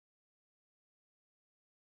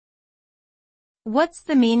What's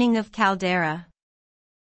the meaning of caldera?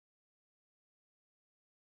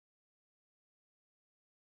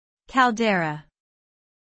 Caldera.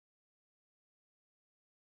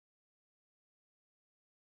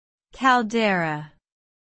 Caldera.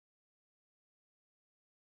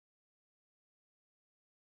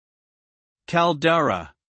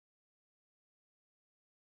 Caldera.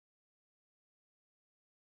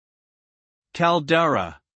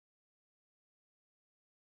 Caldera.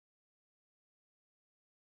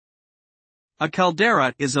 A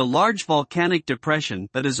caldera is a large volcanic depression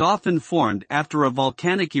that is often formed after a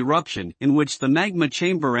volcanic eruption in which the magma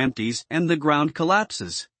chamber empties and the ground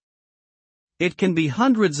collapses. It can be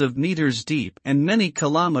hundreds of meters deep and many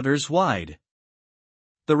kilometers wide.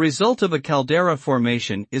 The result of a caldera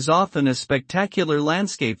formation is often a spectacular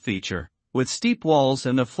landscape feature, with steep walls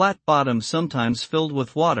and a flat bottom sometimes filled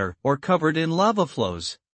with water or covered in lava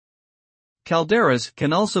flows. Calderas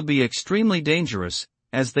can also be extremely dangerous,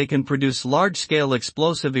 as they can produce large-scale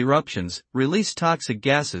explosive eruptions, release toxic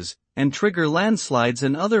gases, and trigger landslides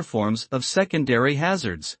and other forms of secondary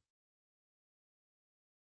hazards.